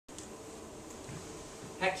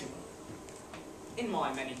Hecuba, in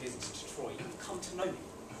my many visits to Troy, you have come to know me,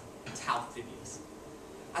 Talthybius.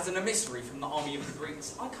 As an emissary from the army of the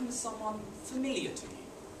Greeks, I come as someone familiar to you,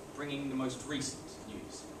 bringing the most recent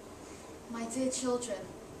news. My dear children,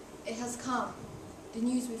 it has come, the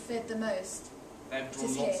news we feared the most. They have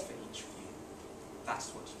drawn lots for each of you. That's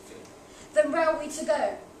what you fear. Then where are we to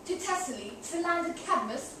go? To Thessaly? To the land of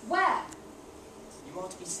Cadmus? Where? You are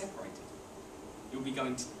to be separated. You'll be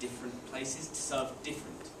going to different places to serve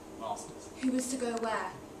different masters. Who is to go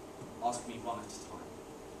where? Ask me one at a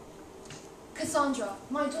time. Cassandra,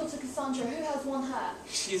 my daughter Cassandra, who has won her?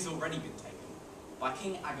 She has already been taken by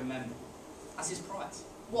King Agamemnon as his prize.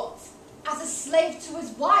 What? As a slave to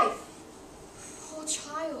his wife? Poor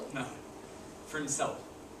child. No, for himself.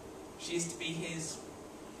 She is to be his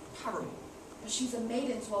paramour. But she's a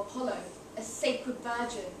maiden to Apollo, a sacred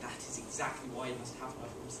virgin. That is exactly why he must have her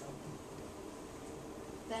for himself.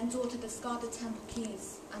 Then daughter, discard the temple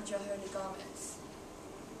keys and your holy garments.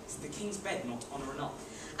 Is the king's bed not honour enough?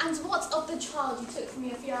 And what of the child you took from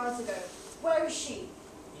me a few hours ago? Where is she?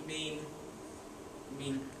 You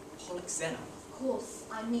mean Polyxena? Of course,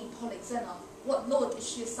 I mean Polyxena. What lord is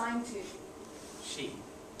she assigned to? She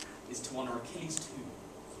is to honour Achilles too.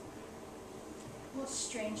 What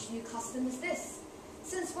strange new custom is this?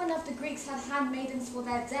 Since when have the Greeks had handmaidens for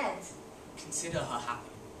their dead? Consider her happy.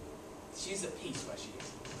 She is at peace where she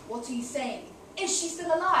is. What are you saying? Is she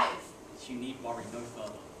still alive? You need worry no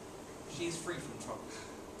further. She is free from trouble.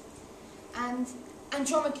 And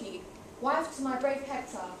Andromache, wife to my brave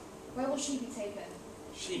Hector, where will she be taken?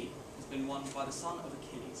 She has been won by the son of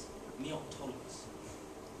Achilles, Neoptolemus.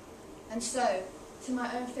 And so, to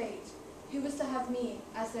my own fate, who was to have me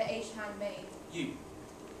as their aged handmaid? You,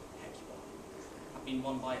 Hecuba, have been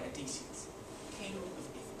won by Odysseus, king of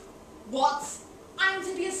Ithaca. What? I am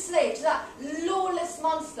to be a slave to that lawless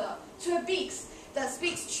monster, to a beast that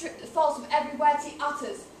speaks false with every word he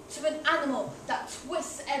utters, to an animal that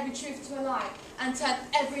twists every truth to a lie and turns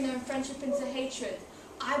every known friendship into hatred.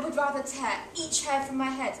 I would rather tear each hair from my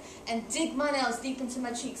head and dig my nails deep into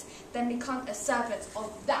my cheeks than become a servant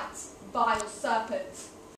of that vile serpent.